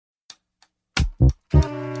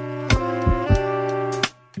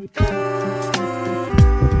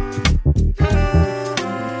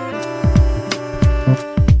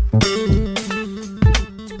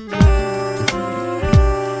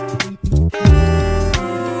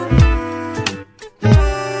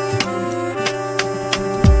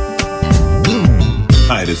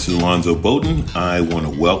is Alonzo Bowden. I want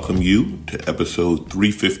to welcome you to episode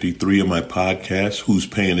 353 of my podcast, Who's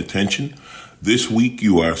Paying Attention? This week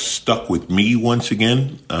you are stuck with me once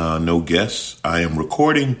again. No guests. I am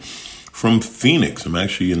recording from Phoenix. I'm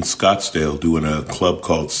actually in Scottsdale doing a club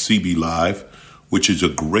called CB Live, which is a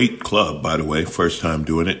great club, by the way. First time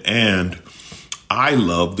doing it. And I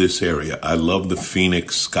love this area. I love the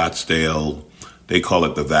Phoenix, Scottsdale. They call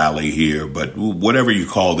it the Valley here, but whatever you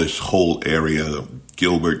call this whole area,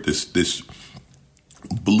 Gilbert, this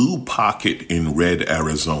blue pocket in red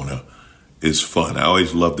Arizona is fun. I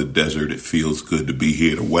always love the desert. It feels good to be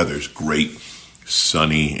here. The weather's great,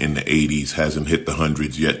 sunny in the 80s, hasn't hit the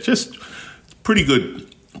hundreds yet. Just pretty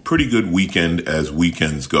good weekend as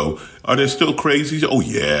weekends go. Are there still crazies? Oh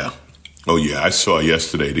yeah. I saw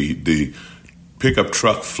yesterday the pickup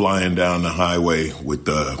truck flying down the highway with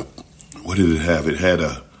the, what did it have? It had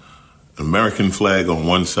a American flag on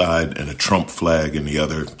one side and a Trump flag in the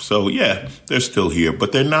other. So yeah, they're still here,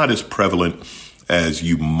 but they're not as prevalent as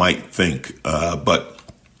you might think. But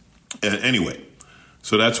anyway,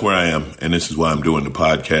 so that's where I am, and this is why I'm doing the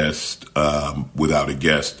podcast without a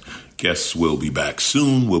guest. Guests will be back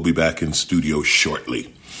soon. We'll be back in studio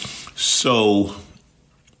shortly. So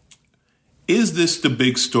is this the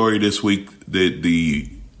big story this week?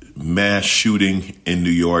 The mass shooting in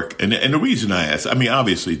New York. And the reason I ask, I mean,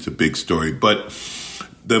 obviously it's a big story, but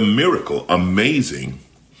the miracle, amazing,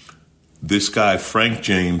 this guy, Frank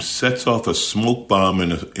James, sets off a smoke bomb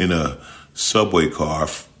in a subway car,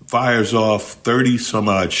 fires off 30 some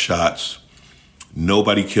odd shots,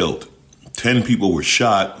 nobody killed. 10 people were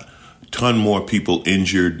shot, a ton more people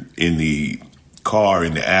injured in the car,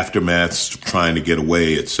 in the aftermath, trying to get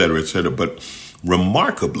away, et cetera, et cetera. But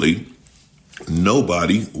remarkably,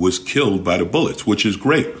 nobody was killed by the bullets, which is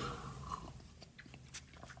great.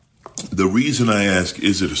 The reason I ask,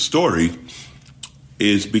 is it a story,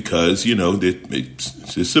 is because, you know,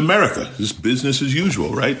 it's America. It's business as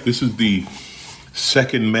usual, right? This is the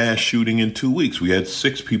second mass shooting in 2 weeks. We had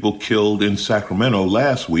 6 people killed in Sacramento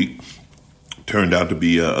last week. Turned out to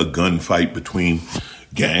be a gunfight between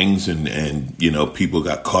gangs and, you know, people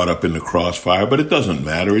got caught up in the crossfire, but it doesn't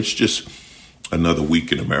matter. It's just another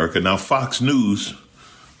week in America. Now, Fox News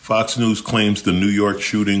claims the New York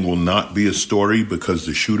shooting will not be a story because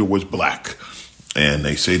the shooter was black. And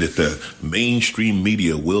they say that the mainstream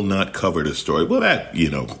media will not cover the story. Well, that, you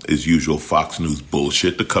know, is usual Fox News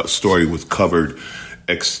bullshit. The story was covered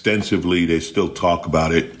extensively. They still talk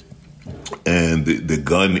about it. And the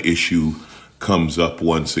gun issue comes up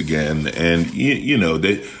once again. And, you know,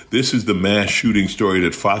 this is the mass shooting story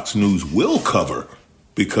that Fox News will cover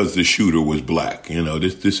because the shooter was black. You know,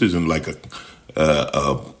 this isn't like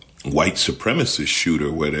a white supremacist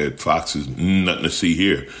shooter where Fox is nothing to see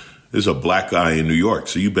here. There's a black guy in New York,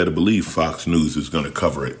 so you better believe Fox News is going to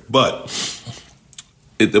cover it. But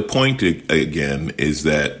the point, again, is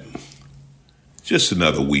that just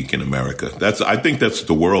another week in America. I think that's what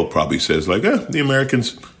the world probably says, like, the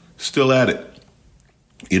Americans still at it.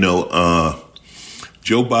 You know,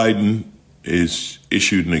 Joe Biden is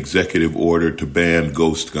issued an executive order to ban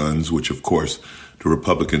ghost guns, which, of course, the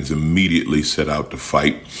Republicans immediately set out to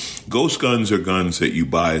fight. Ghost guns are guns that you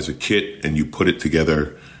buy as a kit and you put it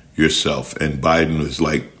together yourself. And Biden was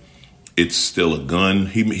like, it's still a gun.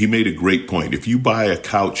 He made a great point. If you buy a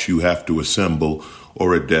couch you have to assemble,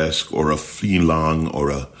 or a desk, or a filang, or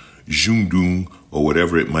a jundung, or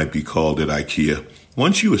whatever it might be called at IKEA,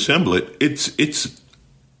 once you assemble it, it's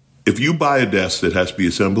if you buy a desk that has to be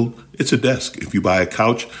assembled, it's a desk. If you buy a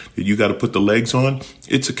couch that you got to put the legs on,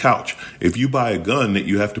 it's a couch. If you buy a gun that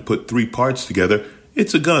you have to put 3 parts together,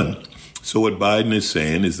 it's a gun. So what Biden is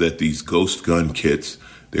saying is that these ghost gun kits,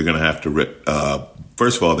 they're going to have to,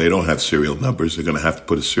 first of all, they don't have serial numbers. They're going to have to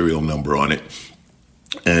put a serial number on it.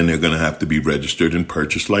 And they're going to have to be registered and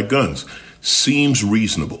purchased like guns. Seems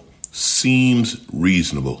reasonable.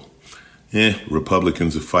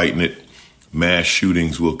 Republicans are fighting it. Mass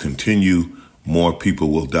shootings will continue. More people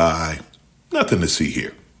will die. Nothing to see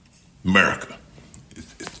here. America.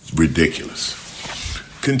 It's ridiculous.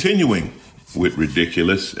 Continuing with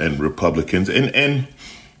ridiculous and Republicans. And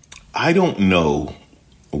I don't know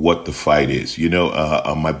what the fight is. You know,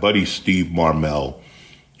 my buddy Steve Marmel,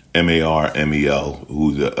 Marmel,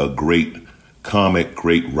 who's a great comic,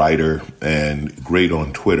 great writer, and great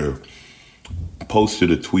on Twitter,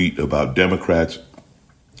 posted a tweet about Democrats.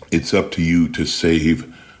 It's up to you to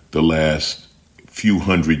save the last few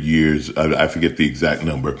hundred years. I forget the exact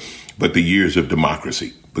number, but the years of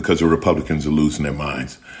democracy, because the Republicans are losing their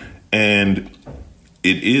minds. And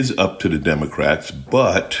it is up to the Democrats,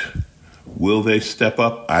 but will they step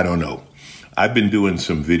up? I don't know. I've been doing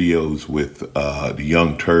some videos with the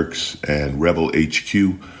Young Turks and Rebel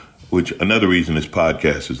HQ, which another reason this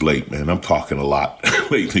podcast is late, man. I'm talking a lot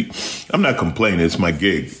lately. I'm not complaining. It's my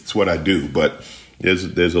gig. It's what I do. But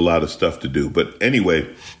there's a lot of stuff to do. But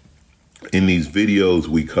anyway, in these videos,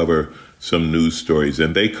 we cover some news stories,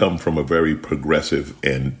 and they come from a very progressive,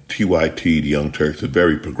 and TYT, the Young Turks, are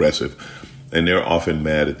very progressive. And they're often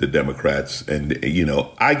mad at the Democrats. And, you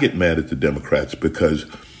know, I get mad at the Democrats because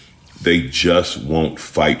they just won't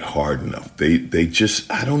fight hard enough. They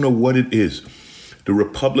just, I don't know what it is. The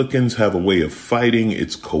Republicans have a way of fighting.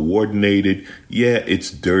 It's coordinated. Yeah,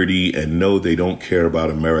 it's dirty. And no, they don't care about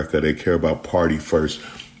America. They care about party first.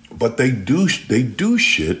 But they do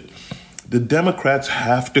shit. The Democrats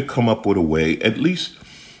have to come up with a way, at least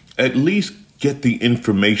get the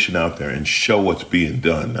information out there and show what's being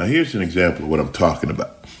done. Now, here's an example of what I'm talking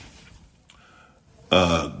about.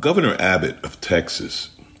 Governor Abbott of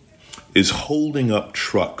Texas is holding up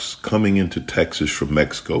trucks coming into Texas from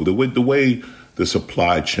Mexico. The way the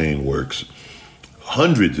supply chain works,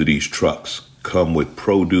 hundreds of these trucks come with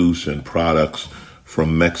produce and products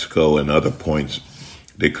from Mexico and other points.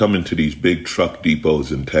 They come into these big truck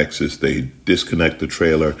depots in Texas. They disconnect the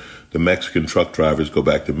trailer. The Mexican truck drivers go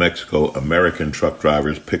back to Mexico. American truck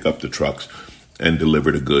drivers pick up the trucks and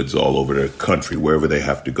deliver the goods all over the country, wherever they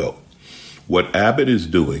have to go. What Abbott is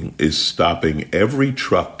doing is stopping every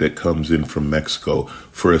truck that comes in from Mexico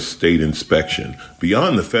for a state inspection,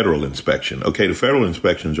 beyond the federal inspection. Okay, the federal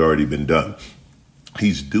inspection's already been done.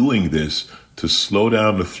 He's doing this to slow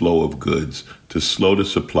down the flow of goods, to slow the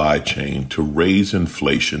supply chain, to raise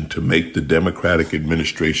inflation, to make the Democratic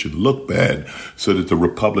administration look bad so that the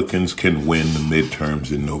Republicans can win the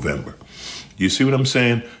midterms in November. You see what I'm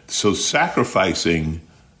saying? So sacrificing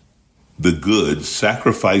the goods,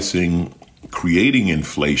 creating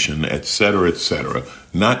inflation, et cetera,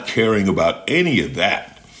 not caring about any of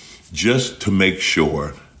that, just to make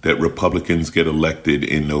sure that Republicans get elected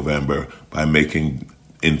in November by making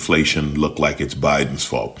inflation look like it's Biden's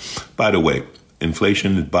fault. By the way,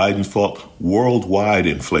 inflation is Biden's fault. Worldwide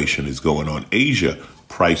inflation is going on. Asia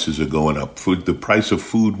prices are going up. The price of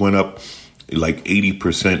food went up like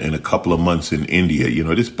 80% in a couple of months in India. You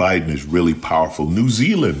know, this Biden is really powerful. New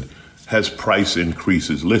Zealand has price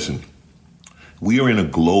increases. Listen, we are in a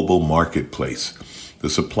global marketplace.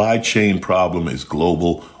 The supply chain problem is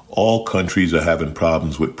global. All countries are having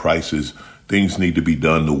problems with prices. Things need to be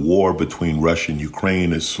done. The war between Russia and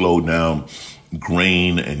Ukraine has slowed down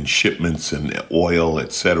grain and shipments and oil,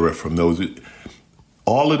 et cetera, from those.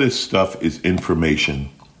 All of this stuff is information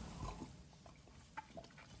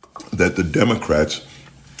that the Democrats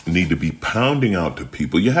need to be pounding out to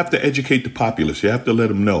people. You have to educate the populace. You have to let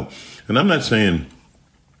them know. And I'm not saying,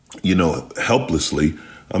 you know, helplessly.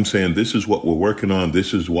 I'm saying this is what we're working on.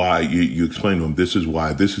 This is why you explain to them. This is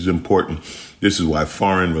why this is important. This is why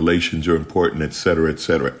foreign relations are important, et cetera, et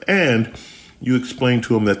cetera. And you explain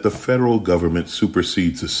to them that the federal government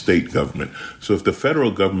supersedes the state government. So if the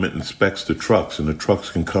federal government inspects the trucks and the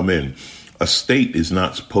trucks can come in, a state is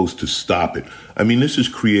not supposed to stop it. I mean, this is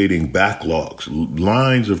creating backlogs,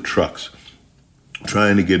 lines of trucks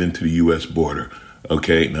trying to get into the U.S. border.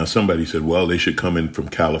 Okay, now somebody said, well, they should come in from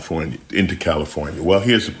California, into California. Well,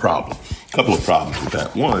 here's the problem. A couple of problems with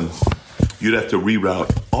that. One, you'd have to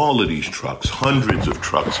reroute all of these trucks, hundreds of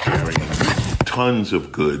trucks carrying tons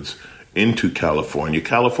of goods into California.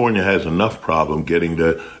 California has enough problem getting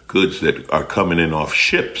the goods that are coming in off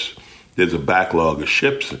ships. There's a backlog of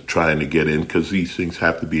ships trying to get in because these things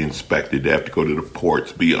have to be inspected. They have to go to the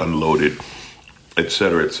ports, be unloaded, et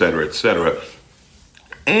cetera, et cetera, et cetera.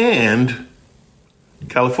 And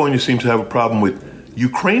California seems to have a problem with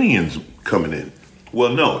Ukrainians coming in.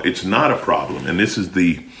 Well, no, it's not a problem. And this is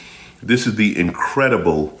the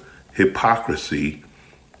incredible hypocrisy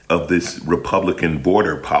of this Republican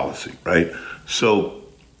border policy, right? So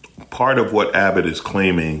part of what Abbott is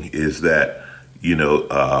claiming is that, you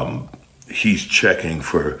know, he's checking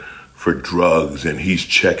for drugs and he's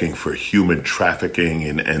checking for human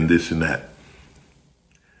trafficking and this and that.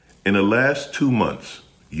 In the last 2 months,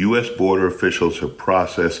 U.S. border officials have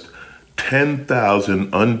processed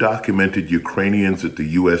 10,000 undocumented Ukrainians at the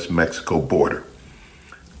U.S.-Mexico border.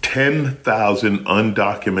 10,000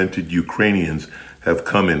 undocumented Ukrainians have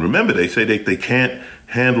come in. Remember, they say they can't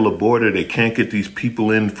handle a border. They can't get these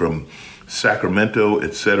people in from Sacramento,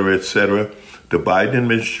 et cetera, et cetera. The Biden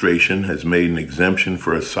administration has made an exemption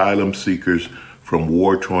for asylum seekers from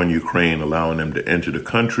war-torn Ukraine, allowing them to enter the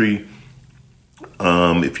country.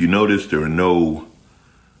 If you notice, there are no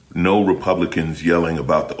No Republicans yelling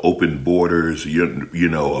about the open borders, you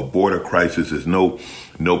know, a border crisis. There's no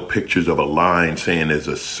pictures of a line saying there's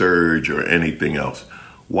a surge or anything else.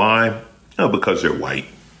 Why? No, because they're white.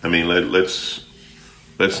 I mean, let's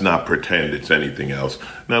not pretend it's anything else.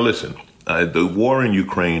 Now, listen, the war in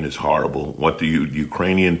Ukraine is horrible. What the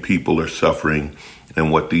Ukrainian people are suffering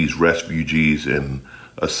and what these refugees and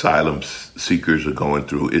asylum seekers are going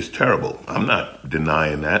through is terrible. I'm not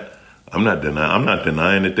denying that. I'm not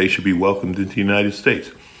denying that they should be welcomed into the United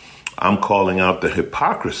States. I'm calling out the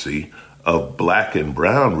hypocrisy of black and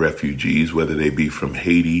brown refugees, whether they be from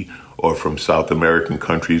Haiti or from South American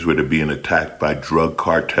countries where they're being attacked by drug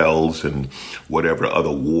cartels and whatever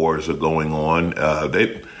other wars are going on.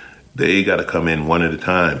 They got to come in one at a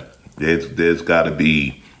time. There's got to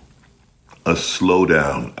be a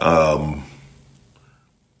slowdown.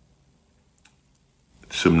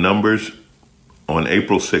 Some numbers. On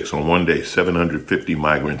April 6th, on one day, 750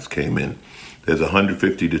 migrants came in. There's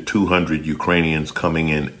 150 to 200 Ukrainians coming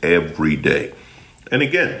in every day. And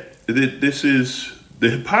again, this is the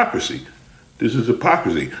hypocrisy. This is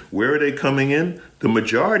hypocrisy. Where are they coming in? The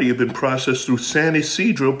majority have been processed through San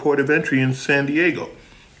Ysidro port of entry in San Diego.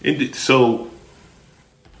 So,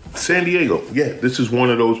 San Diego, yeah, this is one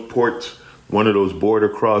of those ports, one of those border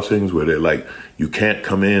crossings where they're like, you can't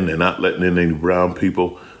come in, they're not letting in any brown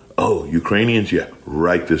people. Oh, Ukrainians? Yeah,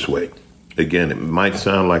 right this way. Again, it might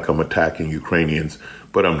sound like I'm attacking Ukrainians,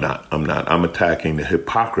 but I'm not. I'm attacking the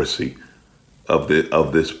hypocrisy of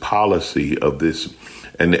this policy of this,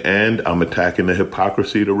 and I'm attacking the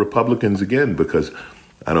hypocrisy of the Republicans again, because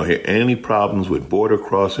I don't hear any problems with border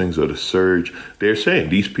crossings or the surge. They're saying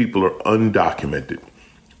these people are undocumented,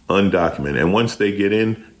 and once they get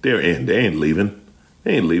in, they're in. They ain't leaving.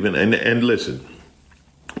 And listen.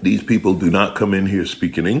 These people do not come in here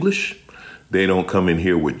speaking English. They don't come in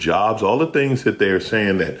here with jobs. All the things that they're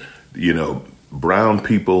saying that, you know, brown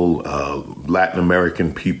people, Latin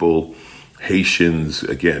American people, Haitians,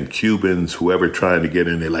 again, Cubans, whoever trying to get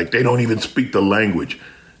in there, like they don't even speak the language.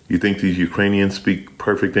 You think these Ukrainians speak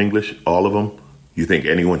perfect English? All of them? You think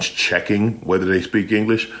anyone's checking whether they speak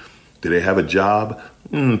English? Do they have a job?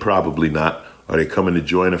 Probably not. Are they coming to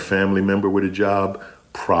join a family member with a job?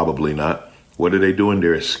 Probably not. What are they doing?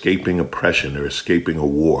 They're escaping oppression. They're escaping a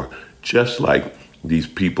war, just like these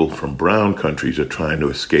people from brown countries are trying to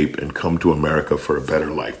escape and come to America for a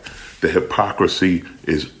better life. The hypocrisy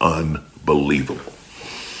is unbelievable.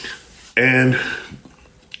 And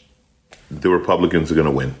the Republicans are going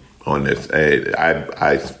to win on this.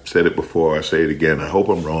 I said it before. I say it again. I hope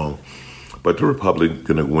I'm wrong. But the Republicans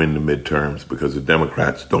are going to win the midterms because the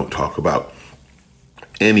Democrats don't talk about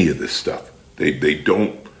any of this stuff. They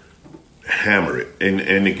don't hammer it.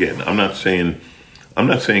 And again, I'm not saying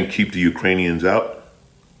keep the Ukrainians out.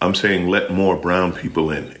 I'm saying let more brown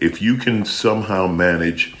people in. If you can somehow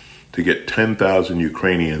manage to get 10,000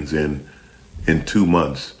 Ukrainians in 2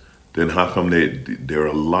 months, then how come there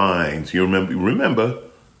are lines? You remember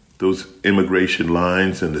those immigration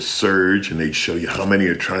lines and the surge, and they'd show you how many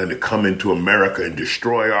are trying to come into America and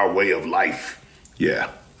destroy our way of life.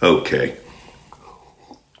 Yeah, okay.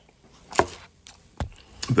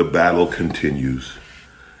 The battle continues.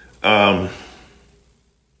 I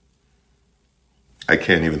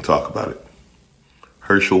can't even talk about it.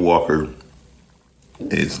 Herschel Walker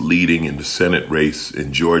is leading in the Senate race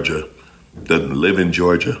in Georgia, doesn't live in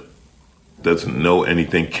Georgia, doesn't know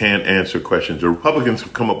anything, can't answer questions. The Republicans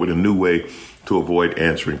have come up with a new way to avoid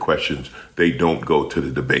answering questions. They don't go to the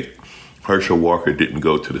debate. Herschel Walker didn't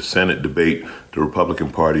go to the Senate debate. The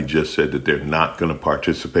Republican Party just said that they're not going to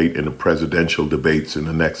participate in the presidential debates in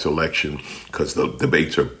the next election because the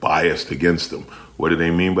debates are biased against them. What do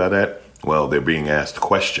they mean by that? Well, they're being asked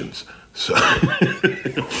questions. So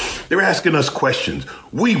they're asking us questions.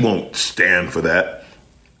 We won't stand for that.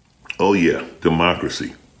 Oh, yeah,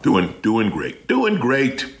 democracy. Doing great. Doing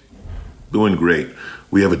great.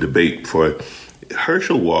 We have a debate for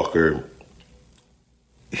Herschel Walker.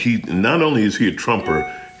 He not only is he a Trumper,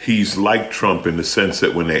 he's like Trump in the sense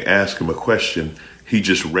that when they ask him a question, he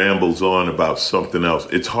just rambles on about something else.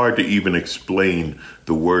 It's hard to even explain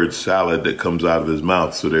the word salad that comes out of his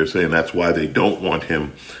mouth. So they're saying that's why they don't want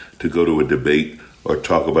him to go to a debate or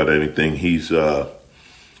talk about anything. He's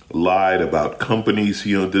lied about companies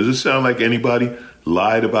he owned. Does it sound like anybody?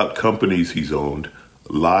 Lied about companies he's owned.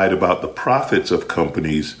 Lied about the profits of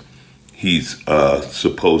companies he's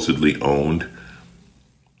supposedly owned.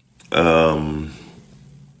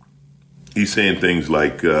 He's saying things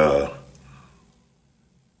like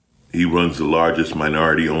he runs the largest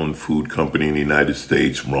minority-owned food company in the United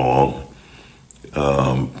States. Wrong.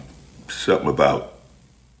 Something about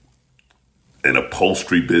an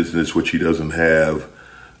upholstery business, which he doesn't have.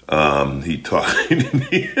 He talked.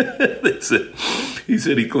 He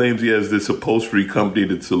said he claims he has this upholstery company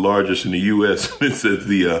that's the largest in the U.S. It says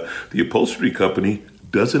the upholstery company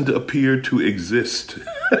doesn't appear to exist.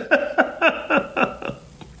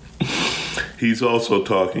 He's also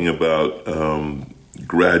talking about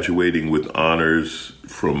graduating with honors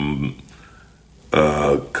from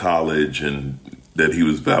college and that he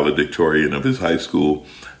was valedictorian of his high school.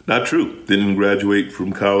 Not true. Didn't graduate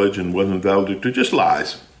from college and wasn't valedictorian. Just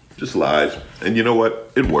lies. Just lies. And you know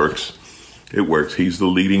what? It works. It works. He's the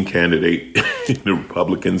leading candidate in the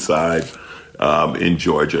Republican side in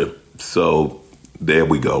Georgia. So there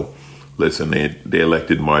we go. Listen, they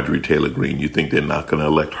elected Marjorie Taylor Greene. You think they're not going to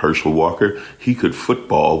elect Herschel Walker? He could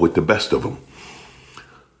football with the best of them.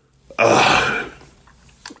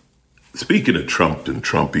 Speaking of Trump and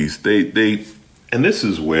Trumpies, they and this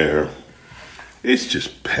is where it's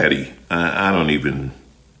just petty. I don't even...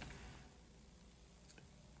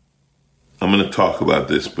 I'm going to talk about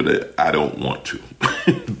this, but I don't want to.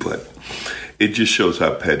 But it just shows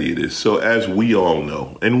how petty it is. So as we all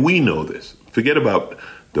know, and we know this, forget about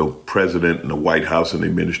the president and the White House and the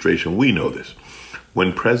administration, we know this.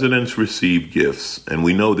 When presidents receive gifts, and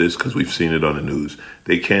we know this because we've seen it on the news,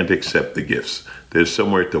 they can't accept the gifts. There's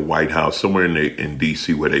somewhere at the White House, somewhere in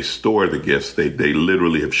D.C. where they store the gifts. They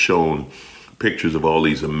literally have shown pictures of all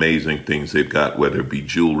these amazing things they've got, whether it be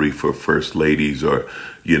jewelry for first ladies or,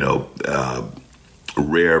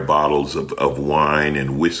 rare bottles of wine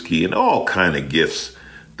and whiskey and all kind of gifts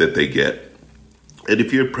that they get. And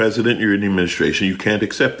if you're president, you're in the administration, you can't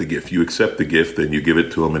accept the gift. You accept the gift, then you give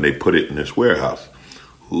it to them and they put it in this warehouse.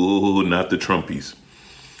 Ooh, not the Trumpies.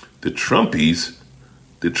 The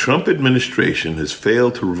Trump administration has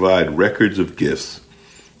failed to provide records of gifts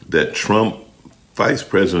that Trump, Vice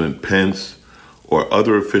President Pence, or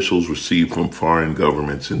other officials received from foreign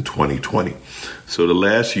governments in 2020. So the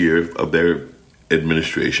last year of their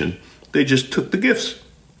administration, they just took the gifts.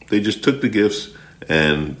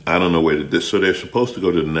 And I don't know where to do. So they're supposed to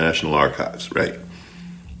go to the National Archives, right?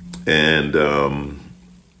 And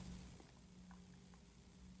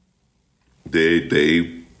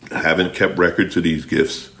they haven't kept records of these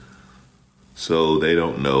gifts, so they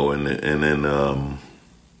don't know. And then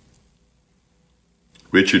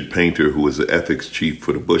Richard Painter, who was the ethics chief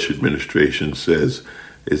for the Bush administration, says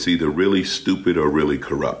it's either really stupid or really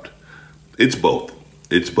corrupt. It's both.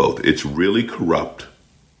 It's really corrupt.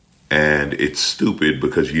 And it's stupid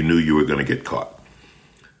because you knew you were going to get caught.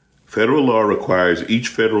 Federal law requires each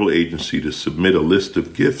federal agency to submit a list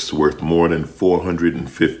of gifts worth more than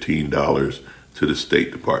 $415 to the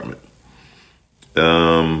State Department.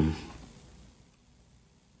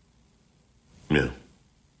 Yeah.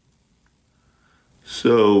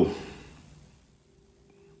 So,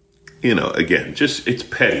 again, it's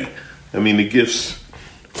petty. I mean, the gifts,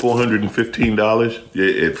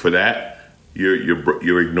 $415 for that.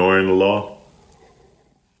 You're ignoring the law?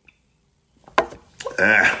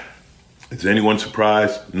 Is anyone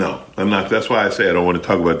surprised? No, I'm not. That's why I say I don't want to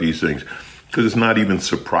talk about these things, because it's not even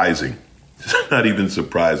surprising. It's not even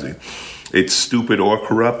surprising. It's stupid or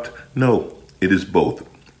corrupt? No, it is both.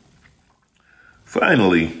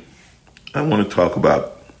 Finally, I want to talk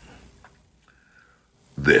about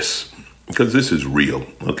this, because this is real.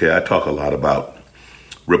 Okay, I talk a lot about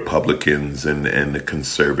Republicans and the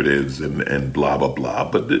conservatives and blah, blah, blah.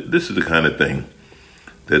 But this is the kind of thing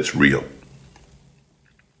that's real.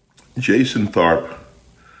 Jason Tharp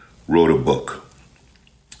wrote a book.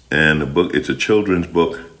 And the book, it's a children's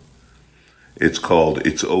book. It's called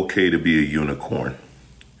It's Okay to Be a Unicorn.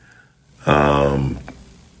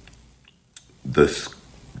 This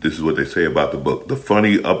is what they say about the book. The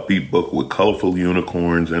funny, upbeat book with colorful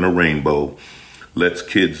unicorns and a rainbow lets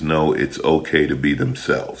kids know it's okay to be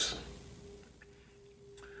themselves.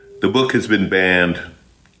 The book has been banned.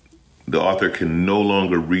 The author can no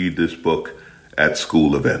longer read this book at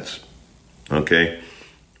school events. Okay?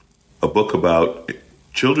 A book about,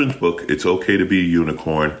 children's book, It's Okay to Be a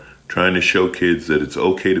Unicorn, trying to show kids that it's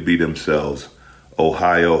okay to be themselves.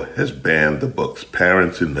 Ohio has banned the books.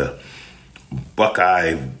 Parents in the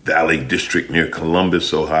Buckeye Valley District near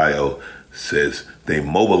Columbus, Ohio, says they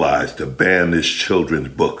mobilized to ban this children's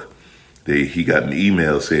book. He got an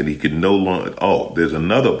email saying he could no longer... Oh, there's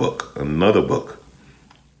another book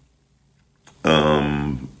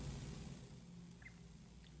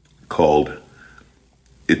called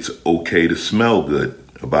It's Okay to Smell Good,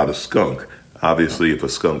 about a skunk. Obviously, if a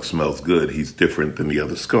skunk smells good, he's different than the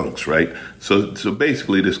other skunks, right? So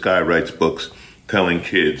basically, this guy writes books telling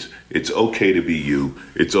kids it's okay to be you,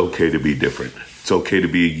 it's okay to be different. It's okay to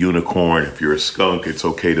be a unicorn. If you're a skunk, it's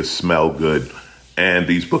okay to smell good. And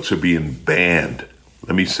these books are being banned.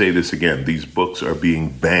 Let me say this again. These books are being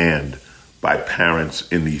banned by parents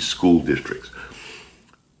in these school districts.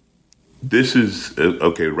 This is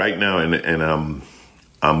okay right now, and I'm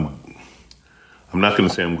not going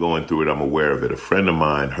to say I'm going through it. I'm aware of it. A friend of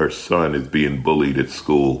mine, her son is being bullied at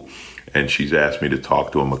school, and she's asked me to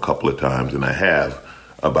talk to him a couple of times, and I have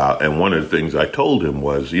about. And one of the things I told him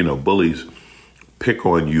was, bullies pick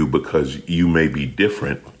on you because you may be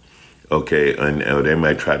different, okay, and they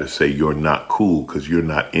might try to say you're not cool because you're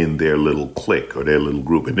not in their little clique or their little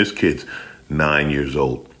group. And this kid's 9 years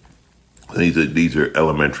old. These are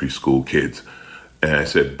elementary school kids. And I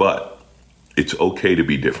said, but it's okay to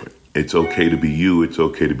be different. It's okay to be you. It's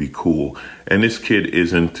okay to be cool. And this kid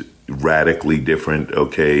isn't radically different,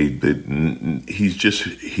 okay? He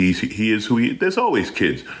is who he is. There's always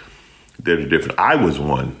kids that are different. I was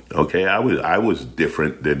one, okay? I was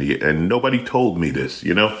different than and nobody told me this,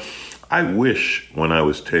 I wish when I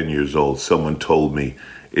was 10 years old, someone told me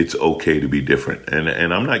it's okay to be different.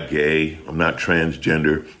 And I'm not gay. I'm not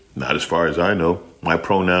transgender. Not as far as I know. My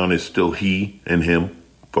pronoun is still he and him.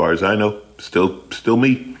 As far as I know, still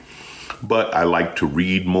me. But I like to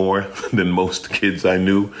read more than most kids I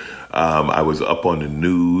knew. I was up on the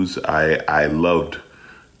news. I loved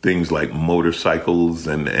things like motorcycles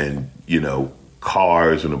and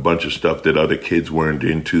cars and a bunch of stuff that other kids weren't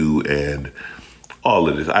into, and all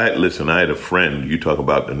of this. I had a friend. You talk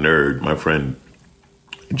about the nerd. My friend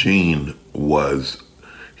Gene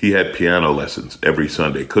he had piano lessons every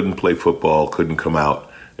Sunday. Couldn't play football, couldn't come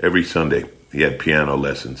out. Every Sunday he had piano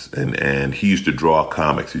lessons, and he used to draw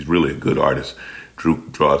comics. He's really a good artist,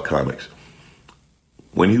 draws comics.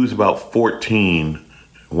 When he was about 14,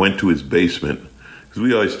 went to his basement, because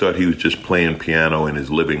we always thought he was just playing piano in his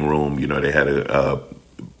living room. They had a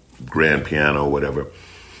grand piano or whatever.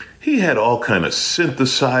 He had all kind of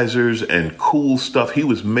synthesizers and cool stuff. He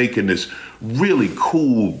was making this really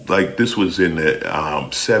cool, like this was in the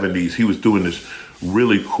 70s. He was doing this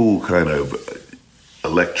really cool kind of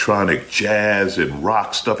electronic jazz and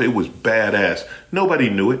rock stuff. It was badass.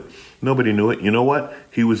 Nobody knew it. You know what?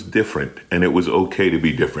 He was different, and it was okay to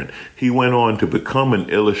be different. He went on to become an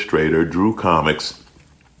illustrator, drew comics,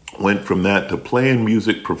 went from that to playing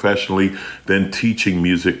music professionally, then teaching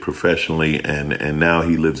music professionally, and now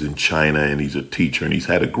he lives in China, and he's a teacher, and he's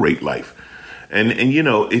had a great life. And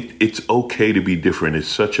it's okay to be different. It's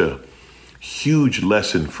such a huge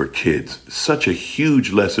lesson for kids,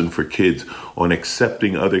 on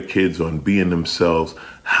accepting other kids, on being themselves.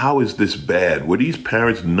 How is this bad? Were these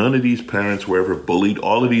parents, none of these parents were ever bullied?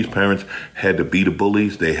 All of these parents had to be the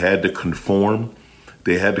bullies. They had to conform.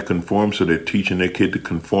 So they're teaching their kid to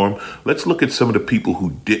conform. Let's look at some of the people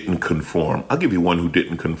who didn't conform. I'll give you one who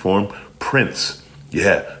didn't conform. Prince.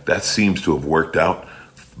 Yeah, that seems to have worked out.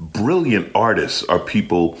 Brilliant artists are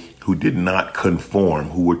people who did not conform,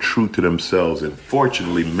 who were true to themselves. And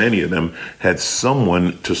fortunately, many of them had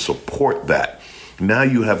someone to support that. Now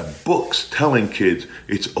you have books telling kids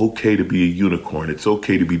it's okay to be a unicorn. It's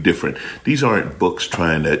okay to be different. These aren't books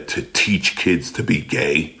trying to teach kids to be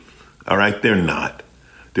gay. All right, they're not.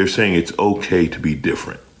 They're saying it's okay to be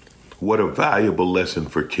different. What a valuable lesson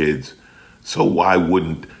for kids. So why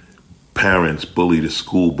wouldn't parents bully the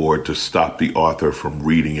school board to stop the author from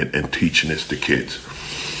reading it and teaching this to kids?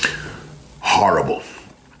 Horrible.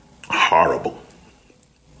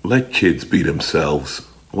 Let kids be themselves.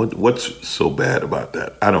 What's so bad about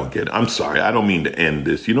that? I don't get it. I'm sorry. I don't mean to end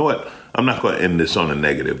this. You know what? I'm not going to end this on a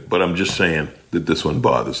negative, but I'm just saying that this one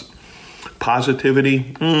bothers.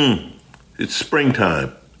 Positivity? It's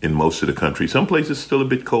springtime in most of the country. Some places still a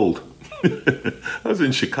bit cold. I was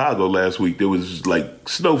in Chicago last week. There was like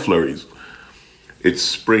snow flurries. It's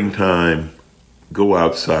springtime. Go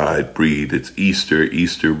outside, breathe. It's Easter.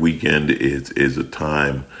 Easter weekend is a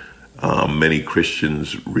time many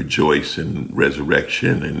Christians rejoice in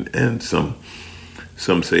resurrection, and some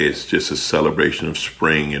say it's just a celebration of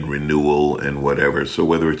spring and renewal and whatever. So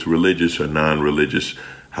whether it's religious or non-religious,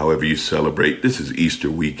 however you celebrate, this is Easter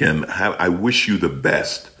weekend. I wish you the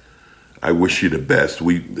best.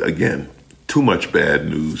 Again, too much bad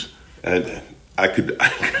news. I could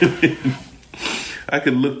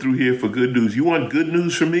look through here for good news. You want good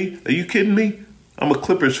news from me? Are you kidding me? I'm a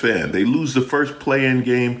Clippers fan. They lose the first play-in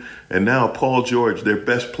game, and now Paul George, their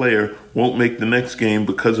best player, won't make the next game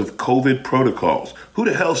because of COVID protocols. Who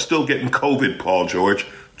the hell's still getting COVID, Paul George?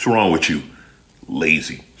 What's wrong with you?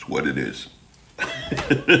 Lazy is what it is.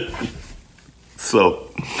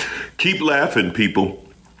 So, keep laughing, people.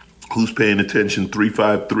 Who's paying attention?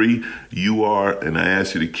 353, you are, and I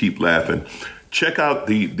ask you to keep laughing. Check out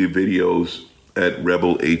the videos at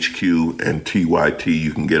Rebel HQ and TYT.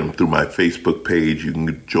 You can get them through my Facebook page. You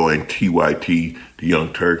can join TYT, the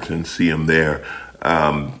Young Turks, and see them there.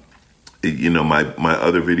 My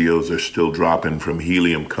other videos are still dropping from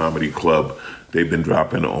Helium Comedy Club. They've been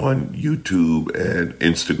dropping on YouTube and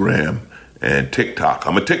Instagram and TikTok.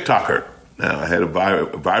 I'm a TikToker. Now, I had a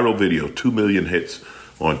viral video, 2 million hits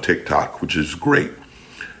on TikTok, which is great.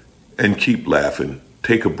 And keep laughing.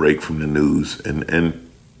 Take a break from the news. And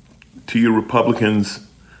to your Republicans,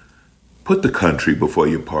 put the country before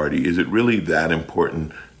your party. Is it really that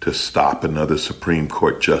important to stop another Supreme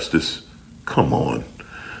Court justice? Come on.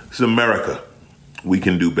 It's America. We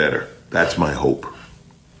can do better. That's my hope.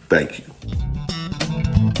 Thank you.